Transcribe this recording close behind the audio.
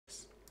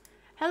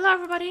Hello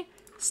everybody,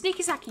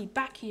 SneakySMP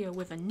back here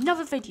with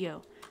another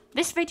video.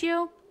 This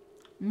video,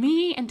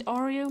 me and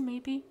Oreo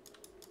maybe,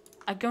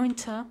 are going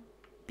to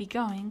be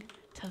going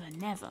to the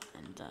Nether.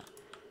 And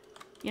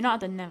you're not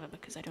at the Nether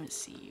because I don't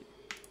see you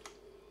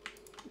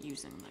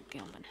using the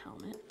Gilman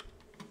helmet.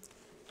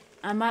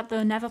 I'm at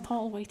the Nether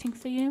portal waiting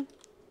for you.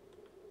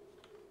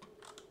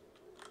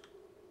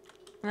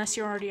 Unless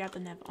you're already at the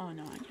Nether. Oh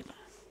no, you're there.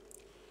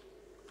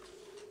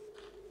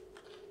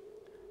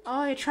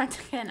 Oh, you're trying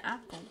to get an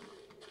apple.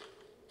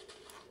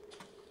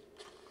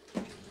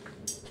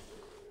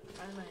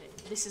 By the way,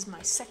 this is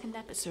my second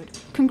episode.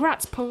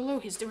 Congrats, Polo.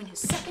 He's doing his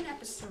second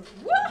episode.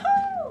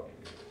 Woohoo!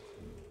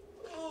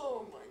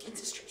 Oh, I need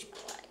to stretch my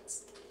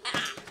legs.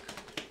 Ah.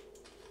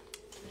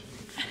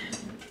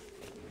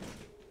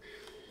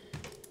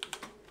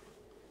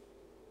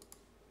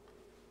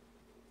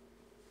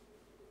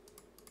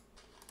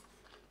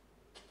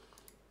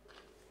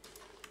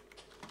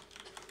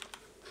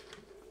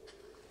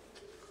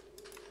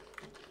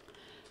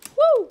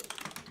 Woo!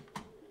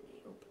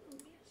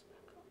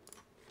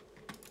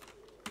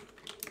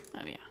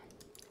 Oh yeah.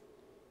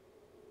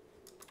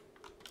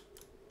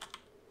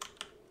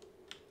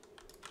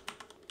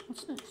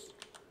 What's this?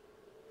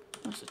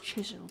 That's a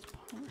chiseled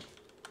part.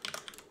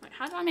 Wait,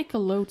 how do I make a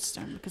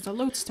lodestone? Because a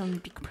lodestone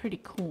would be pretty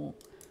cool.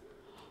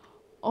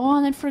 Oh,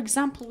 and then for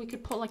example, we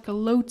could put like a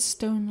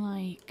lodestone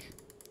like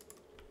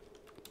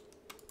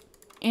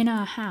in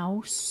our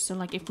house. So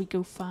like if we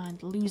go far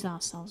and lose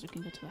ourselves, we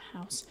can go to the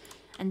house.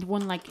 And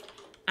one like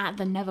at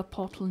the Nether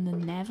portal in the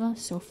Nether.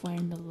 So if we're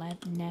in the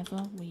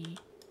Nether, we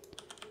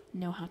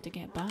know how to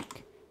get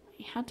back.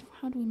 How do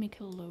we make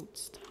a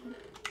lodestone?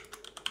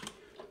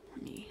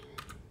 Let me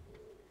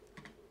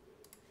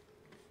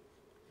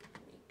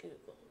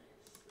Google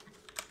this.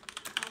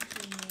 How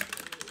to make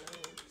a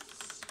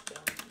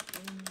lodestone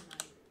in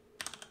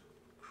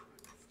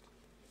Minecraft.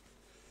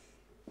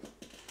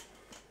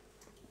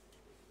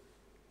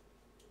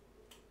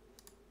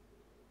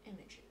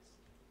 Images.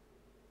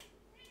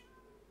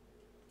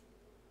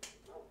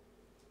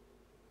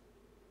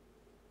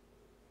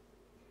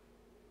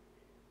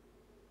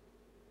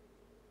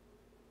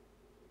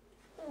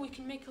 We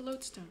can make a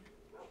lodestone.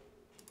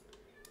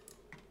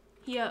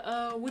 Here,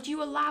 would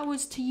you allow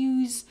us to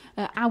use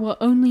our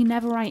only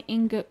netherite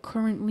ingot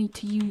currently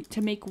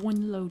to make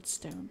one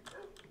lodestone?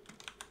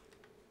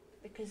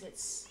 Because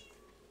it's...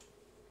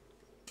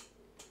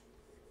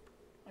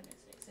 What is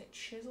it? Is it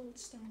chiseled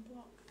stone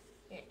block?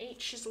 Yeah, 8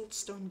 chiseled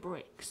stone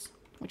bricks,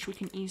 which we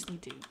can easily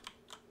do.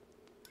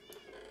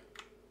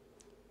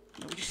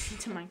 No, we just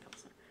need to mine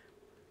cobblestone.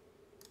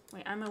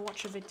 Wait, I'm gonna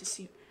watch a vid to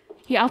see...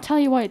 Yeah, I'll tell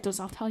you what it does.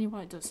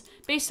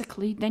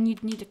 Basically, then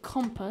you'd need a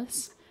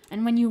compass,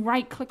 and when you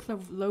right-click the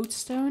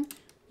lodestone,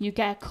 you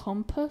get a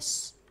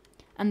compass,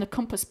 and the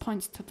compass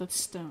points to the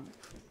stone.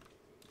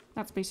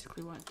 That's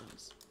basically what it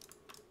does.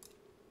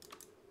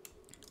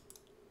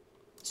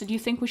 So do you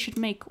think we should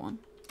make one?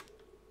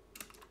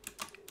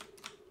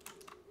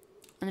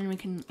 And then we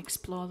can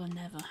explore the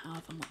Nether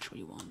however much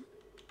we want.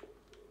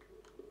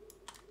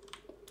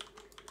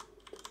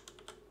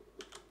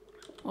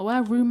 Well,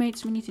 we're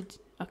roommates, we need to...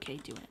 Okay,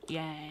 do it.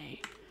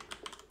 Yay.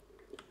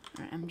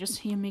 Alright, I'm just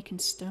here making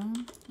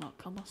stone. Well,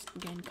 cobblestone.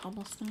 Again,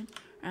 cobblestone.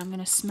 I'm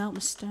gonna smelt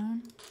the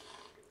stone.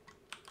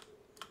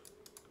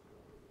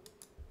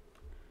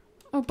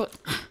 Oh, but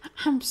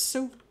I'm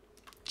so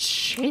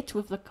shit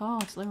with the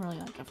cards. Literally,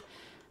 like,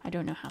 I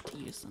don't know how to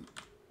use them.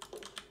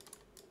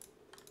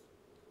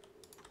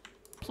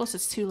 Plus,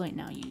 it's too late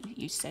now.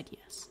 You said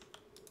yes.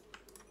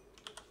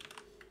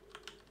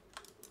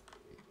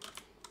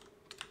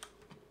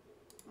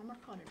 I'm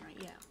recording, right?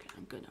 Yeah, okay,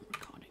 I'm good, I'm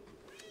recording.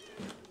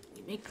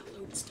 We make a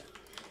lodestone.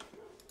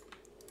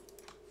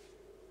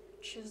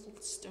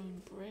 Chiseled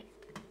stone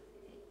brick.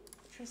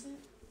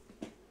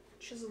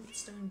 Chiseled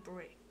stone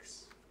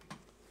bricks.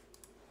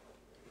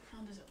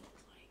 How does it look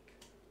like?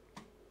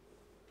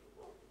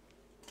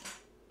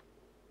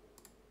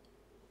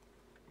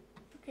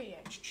 Okay,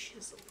 yeah, it's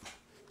chiseled.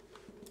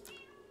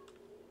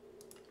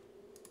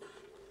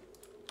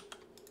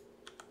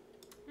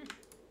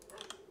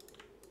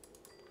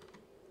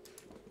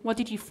 What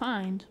did you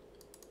find?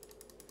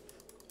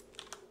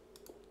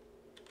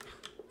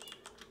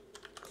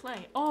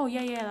 Clay. Oh,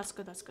 yeah, that's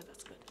good. Wait,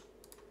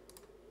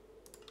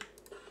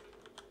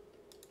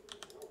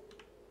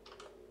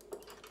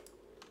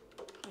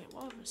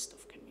 what other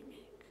stuff can we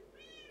make?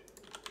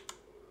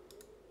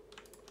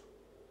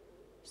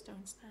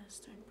 Stone stairs,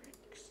 stone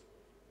bricks.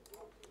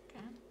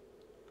 Okay.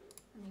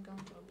 Let me go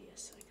into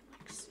OBS so I can,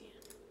 like, see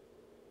it.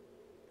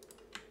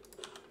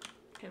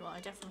 Okay, well, I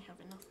definitely have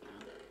enough now.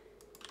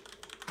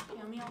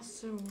 Yeah, let me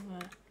also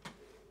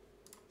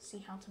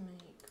see how to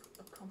make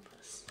a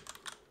compass.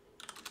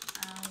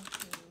 How to make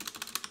a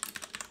compass.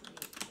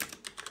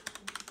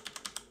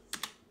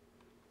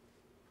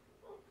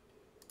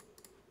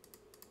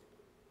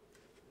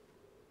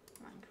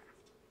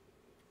 Minecraft.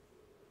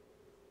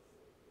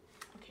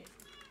 Okay,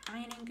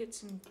 iron ingots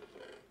and...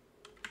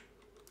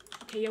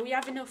 Okay, yeah, we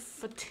have enough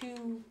for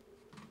 2...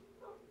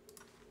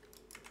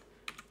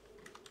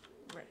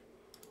 Right,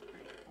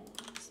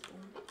 ores.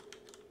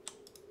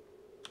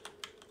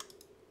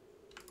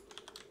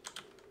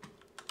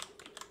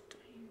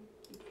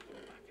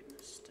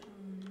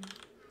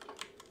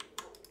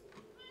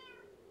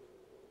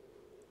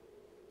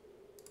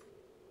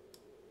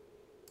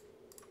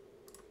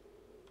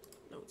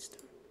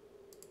 lodestone.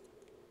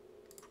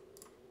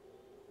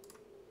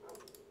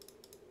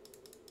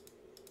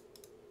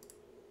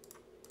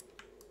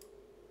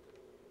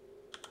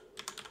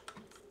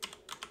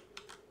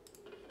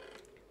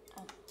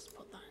 Oh, let's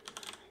put that in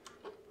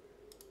there.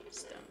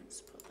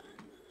 Stones, put that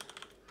in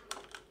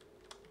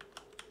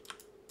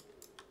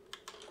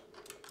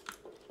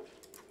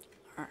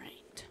there.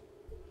 Alright.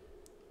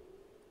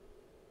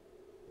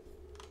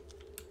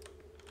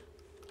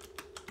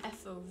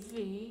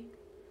 FOV.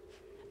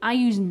 I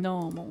use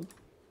normal.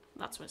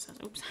 That's what it says.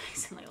 Oops, I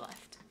accidentally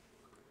left.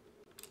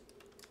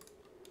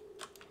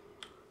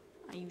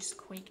 I use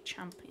Quake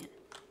Champion.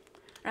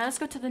 Alright, let's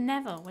go to the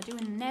Nether. We're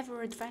doing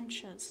Nether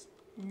adventures.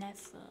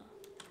 Nether.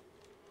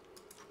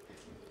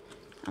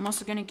 I'm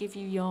also going to give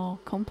you your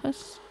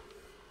compass.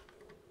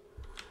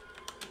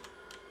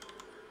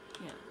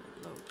 Yeah,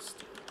 the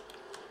lodestone.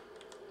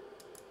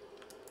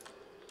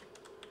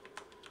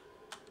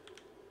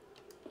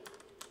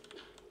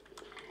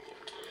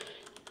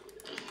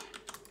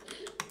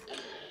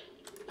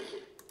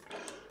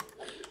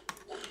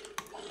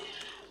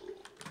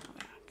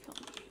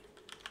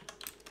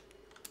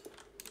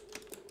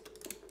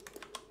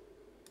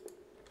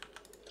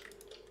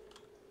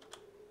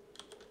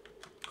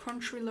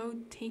 Crunch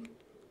reload, take.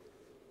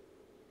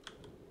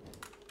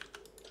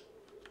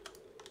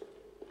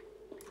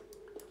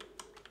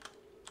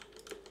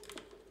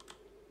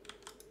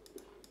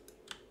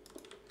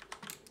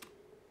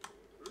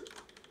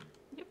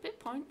 Yep, it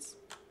points.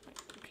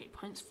 Okay, it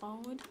points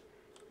forward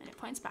and it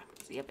points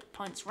backwards. Yep, it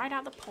points right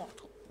out the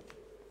portal.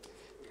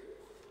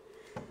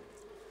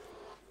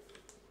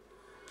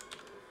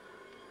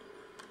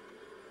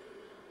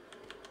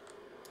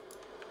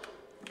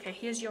 Okay,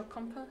 here's your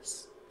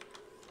compass.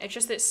 It's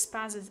just that it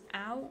spazzes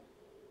out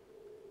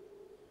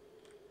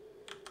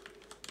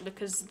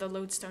because the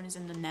lodestone is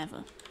in the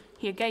Nether.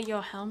 Here, get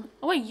your helmet.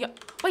 Oh wait,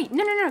 wait,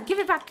 no, give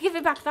it back, give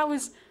it back. That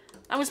was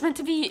meant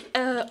to be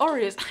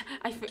Oreo's.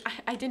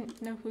 I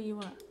didn't know who you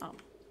were. Oh.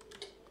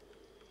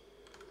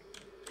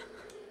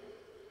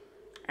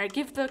 Alright,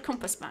 give the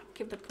compass back.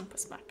 Give the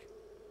compass back.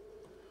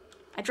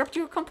 I dropped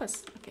your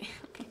compass. Okay,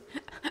 okay.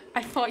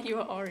 I thought you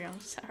were Oreo. I'm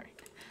sorry.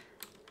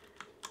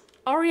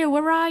 Oreo,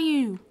 where are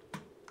you?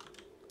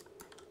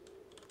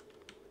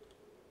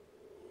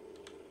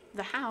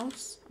 The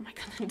house? Oh my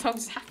god, the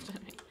dog's after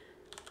me.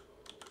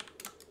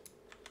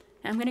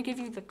 I'm gonna give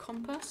you the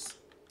compass.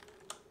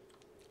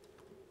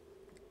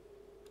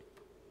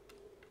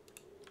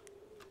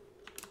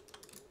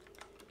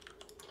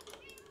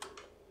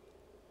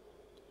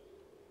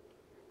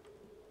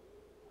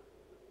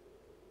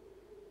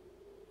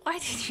 Why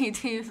did you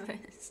do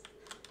this?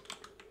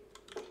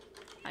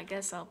 I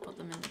guess I'll put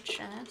them in the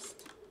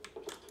chest.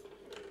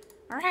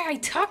 Alright, I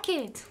took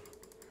it!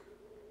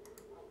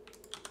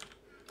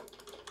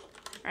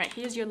 Alright,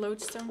 here's your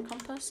lodestone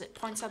compass. It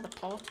points out the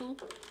portal.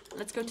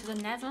 Let's go to the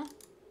Nether.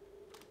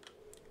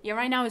 Yeah,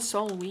 right now it's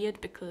all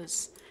weird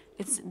because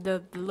it's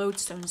the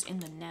lodestone's in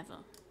the Nether.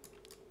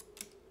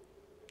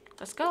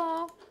 Let's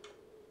go!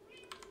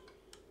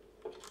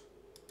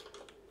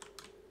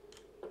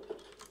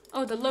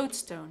 Oh, the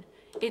lodestone.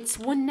 It's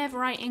one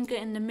netherite ingot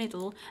in the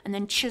middle and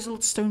then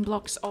chiseled stone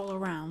blocks all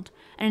around.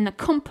 And in the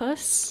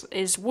compass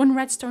is one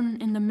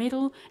redstone in the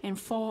middle and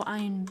 4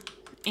 iron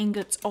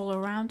ingots all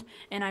around,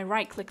 and I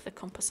right click the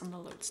compass on the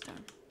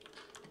lodestone.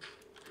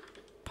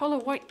 Polo,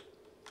 what?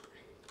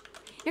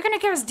 You're gonna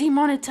get us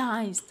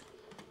demonetized.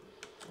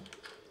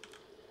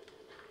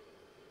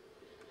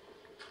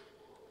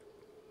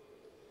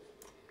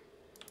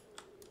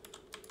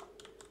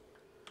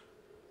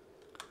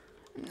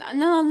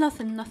 No,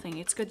 nothing.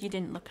 It's good you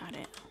didn't look at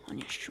it on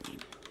your stream.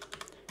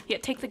 Yeah,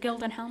 take the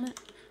golden helmet.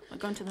 We're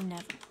going to the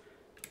Nether.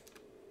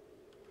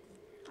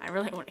 I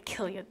really want to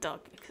kill your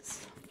dog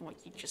because of what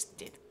you just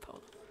did,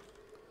 Polo.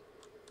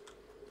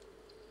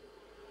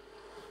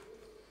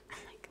 Oh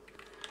my god.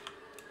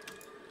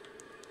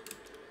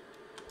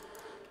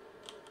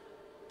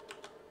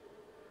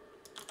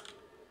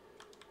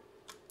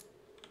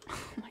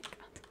 Oh my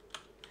god.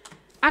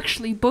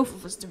 Actually, both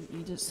of us don't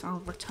need this. I'll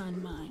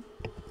return mine.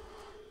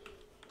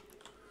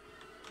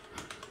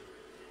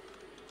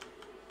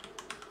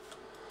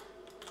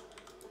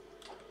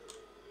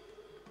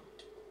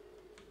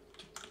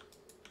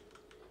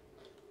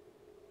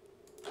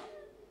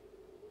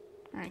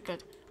 Alright,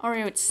 good.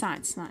 Oreo, it's sad,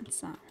 it's not.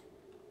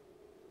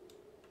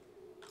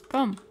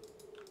 Come.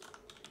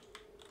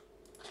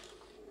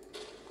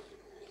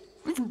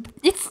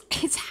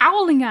 It's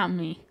howling at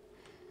me.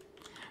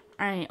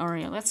 Alright,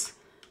 Oreo, let's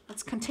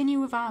continue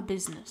with our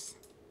business.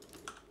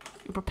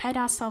 We prepared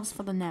ourselves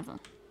for the Nether.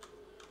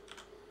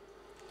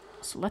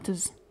 So let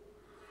us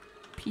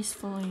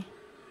peacefully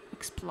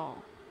explore.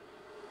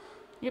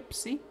 Yep,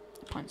 see?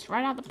 It points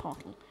right out the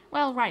portal.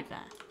 Well, right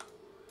there.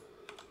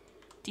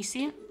 Do you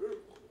see it?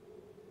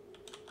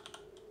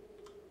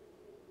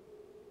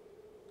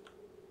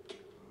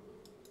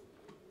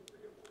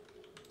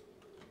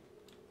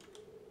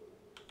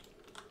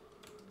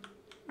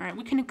 Alright,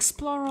 we can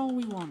explore all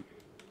we want.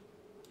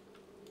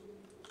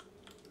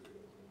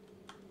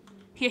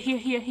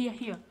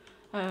 Here.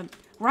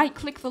 Right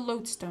click the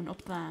lodestone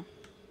up there.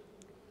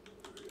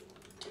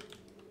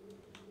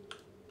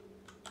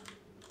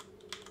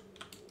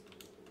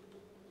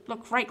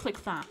 Look, right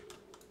click that.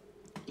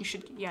 You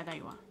should, yeah, there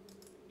you are.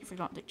 You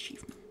forgot the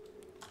achievement.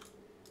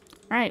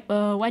 Alright,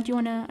 where do you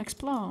want to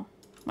explore?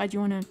 Where do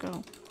you want to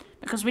go?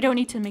 Because we don't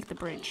need to make the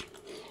bridge.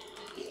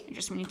 We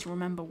just need to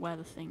remember where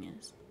the thing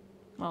is.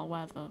 Well,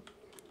 where the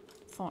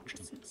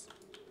fortress is.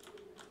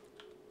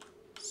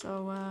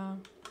 So,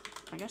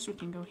 I guess we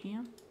can go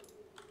here.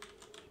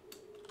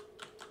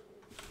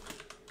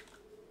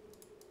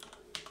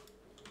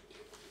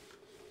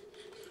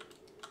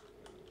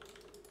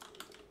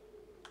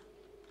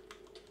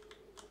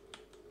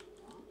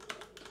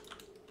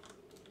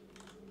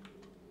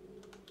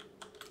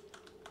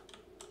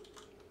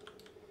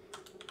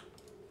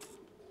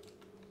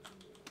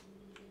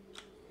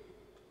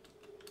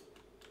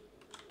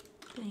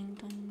 Ding,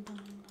 ding, ding,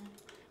 ding.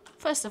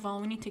 First of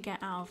all, we need to get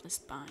out of this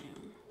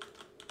biome.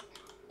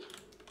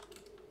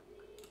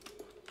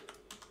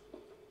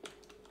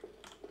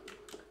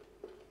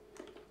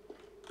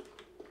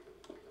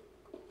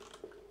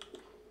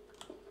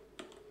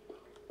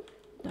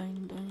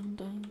 Ding, ding,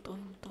 ding,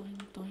 ding,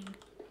 ding, ding.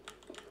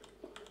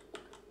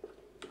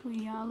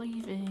 We are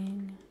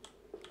leaving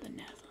the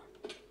Nether.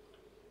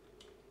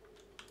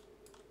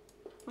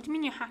 What do you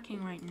mean you're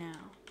hacking right now?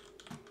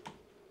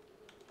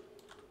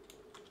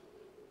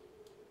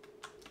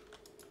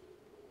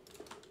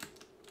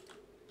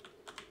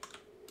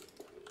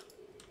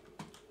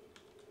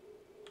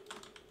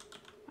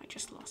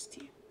 Just lost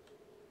you.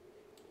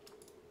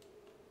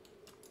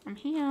 I'm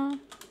here.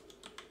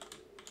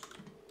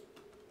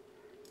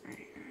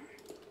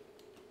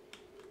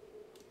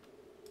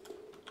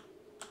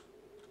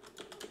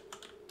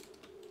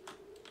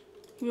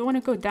 We want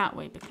to go that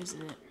way because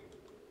it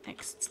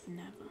exits the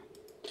Nether.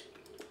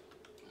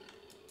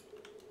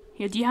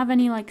 Here, do you have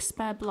any like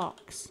spare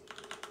blocks?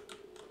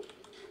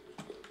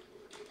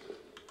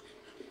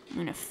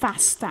 I'm in a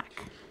fast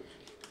stack.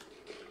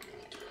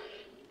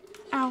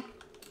 Ow.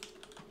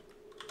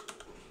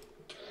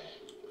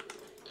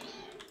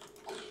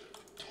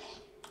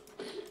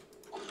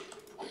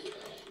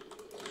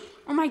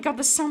 Oh my god,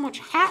 there's so much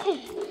help!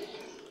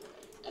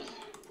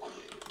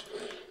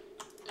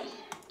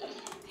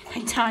 I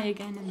die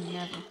again in the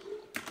Nether.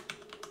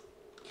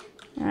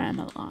 Alright, I'm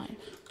alive.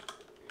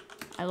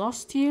 I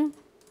lost you.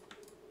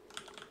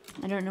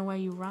 I don't know where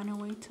you ran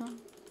away to.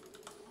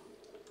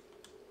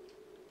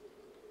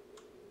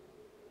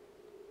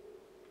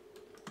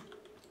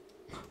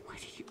 Where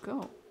did you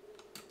go?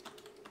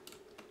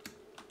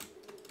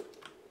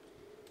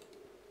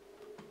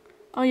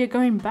 Oh, you're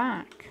going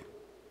back.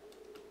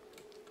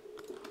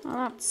 Well,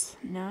 that's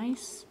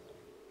nice.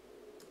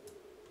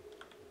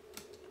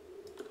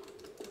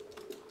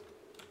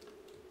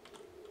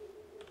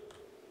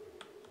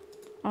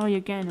 Oh, you're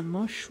getting a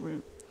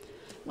mushroom.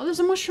 Well, there's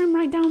a mushroom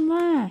right down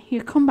there.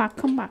 Here, come back,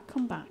 come back,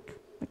 come back.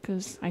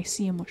 Because I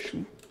see a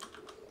mushroom.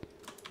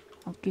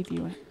 I'll give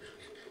you it.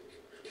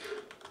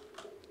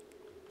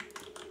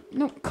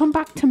 No, come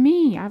back to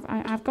me.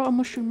 I've got a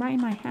mushroom right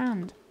in my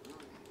hand.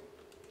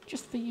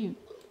 Just for you.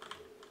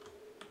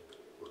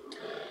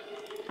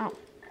 Ow.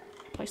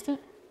 Placed it?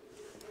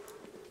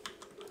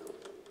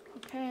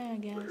 Okay, I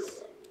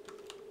guess.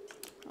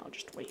 I'll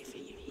just wait for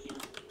you here.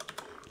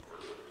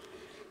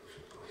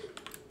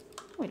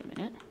 Wait a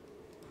minute.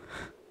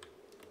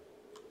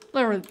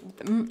 Laura,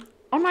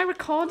 on my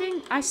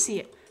recording, I see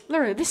it.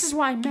 Laura, this is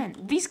what I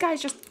meant. These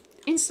guys just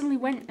instantly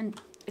went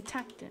and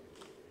attacked it.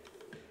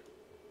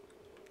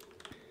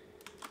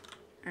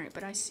 Alright,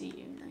 but I see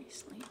you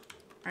nicely.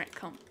 Alright,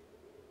 come.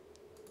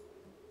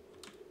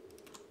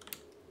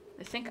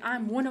 They think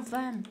I'm one of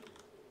them.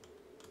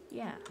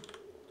 Yeah.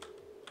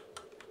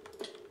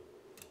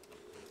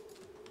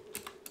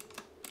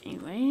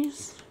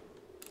 Anyways.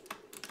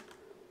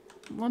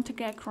 I want to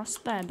get across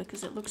there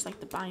because it looks like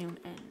the biome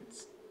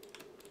ends.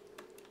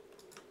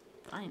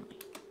 Finally.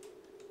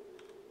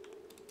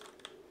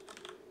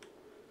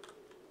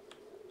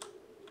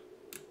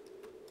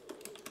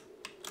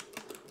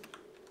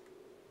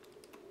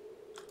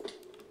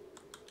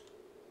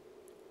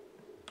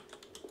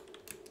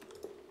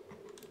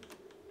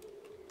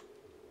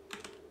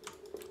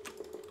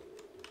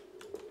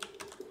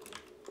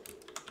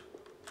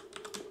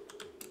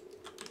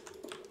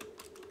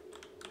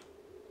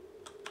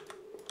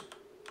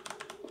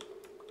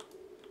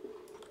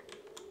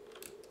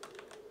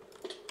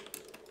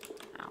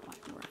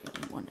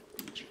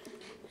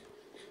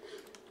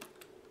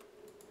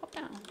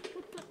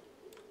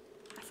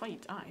 You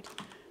died.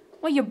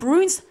 What, your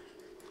brewing?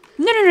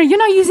 No, you're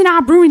not using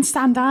our brewing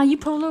stand, are you,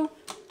 Polo?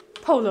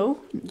 Polo,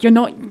 you're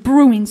not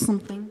brewing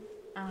something,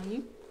 are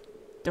you?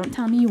 Don't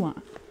tell me you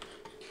are.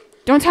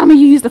 Don't tell me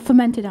you use the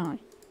fermented eye.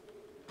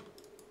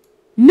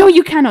 No,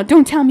 you cannot.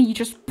 Don't tell me you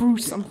just brew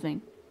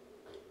something.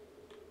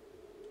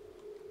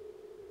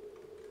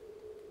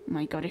 Oh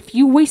my god, if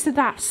you wasted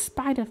that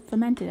spider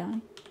fermented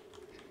eye,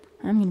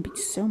 I'm gonna be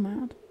so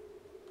mad.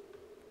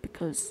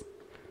 Because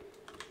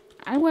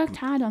I worked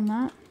hard on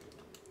that.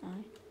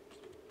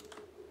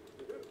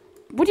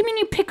 What do you mean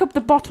you pick up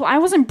the bottle? I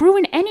wasn't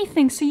brewing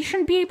anything, so you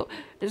shouldn't be able...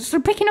 So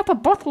picking up a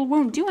bottle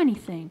won't do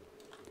anything.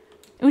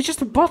 It was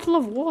just a bottle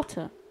of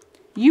water.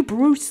 You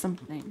brewed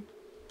something.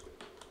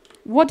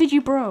 What did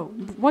you brew?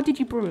 What did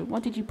you brew?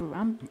 What did you brew?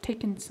 I'm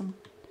taking some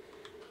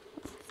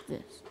of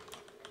this.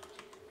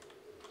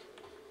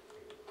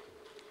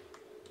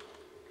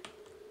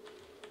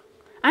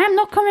 I am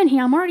not coming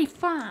here. I'm already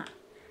far.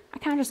 I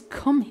can't just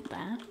come in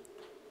there.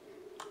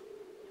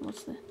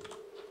 What's this?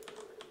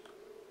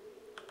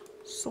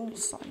 Soul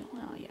soil.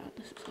 Oh yeah,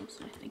 this is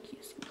also, I think,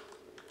 useful.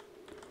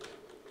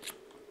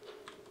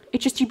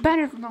 It's just you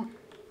better not.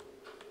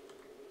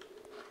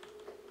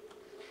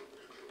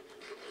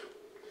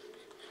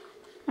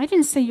 I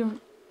didn't say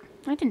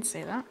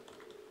that.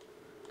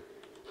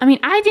 I mean,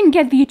 I didn't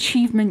get the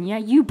achievement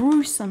yet. You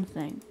brew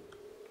something.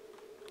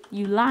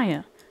 You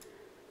liar.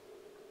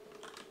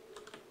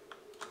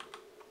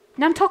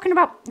 Now I'm talking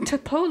to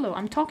Polo.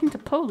 I'm talking to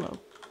Polo.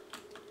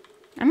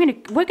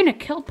 We're gonna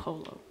kill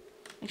Polo.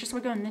 It's just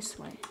we're going this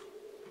way.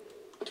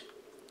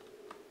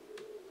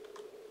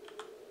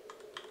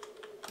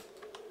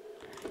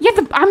 Yeah,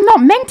 I'm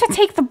not meant to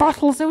take the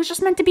bottles. It was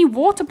just meant to be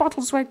water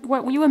bottles where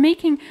we were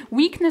making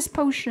weakness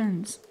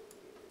potions.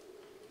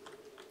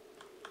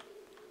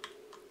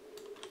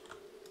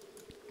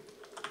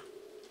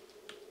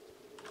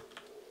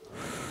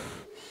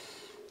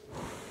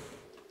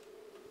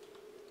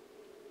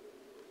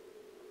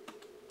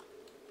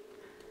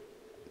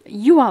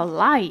 You are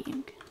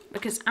lying.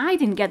 Because I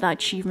didn't get that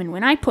achievement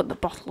when I put the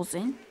bottles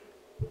in.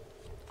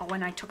 Or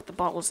when I took the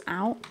bottles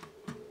out.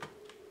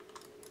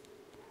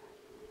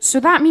 So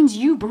that means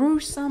you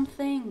brewed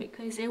something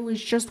because it was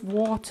just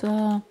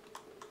water.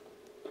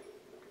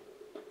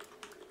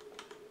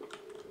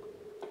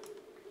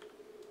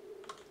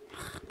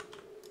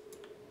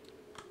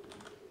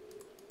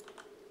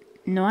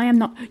 No, I am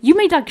not. You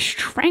made like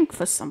strength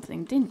for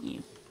something, didn't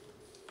you?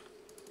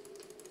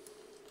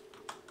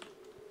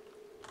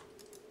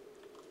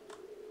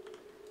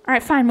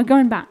 Alright, fine, we're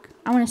going back.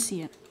 I want to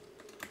see it.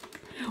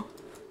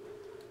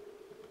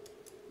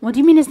 What do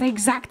you mean it's the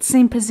exact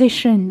same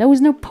position? There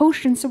was no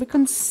potion, so we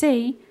couldn't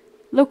say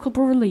local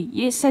brewery.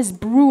 It says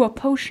brew a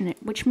potion,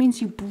 which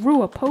means you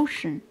brew a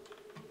potion.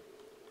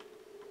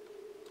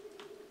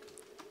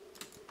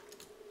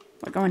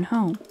 We're going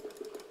home.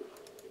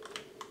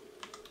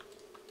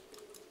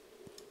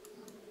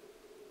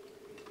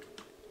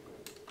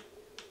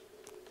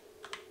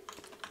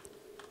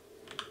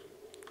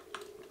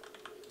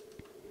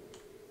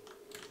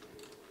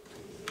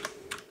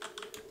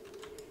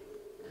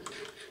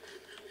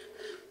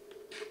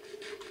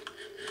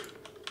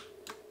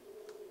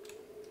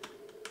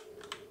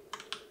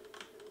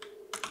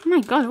 Oh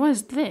my god, what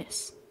is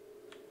this?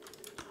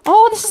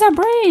 Oh, this is a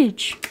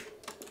bridge!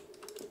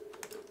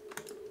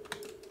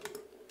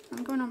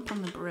 I'm going up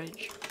on the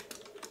bridge.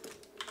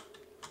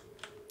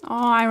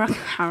 Oh, I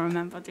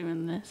remember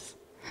doing this.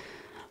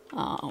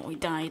 Oh, we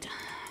died.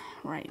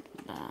 Right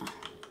there.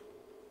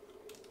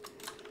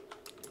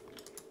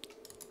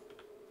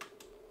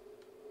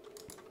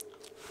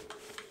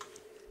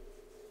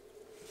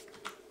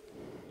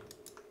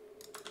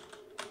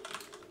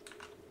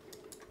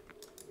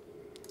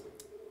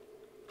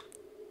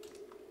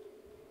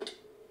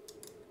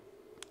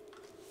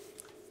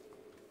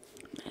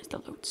 The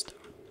lodestone.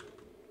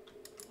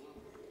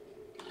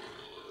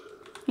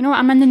 You know what?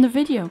 I'm ending the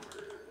video.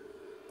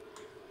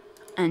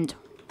 And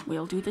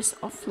we'll do this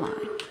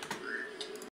offline.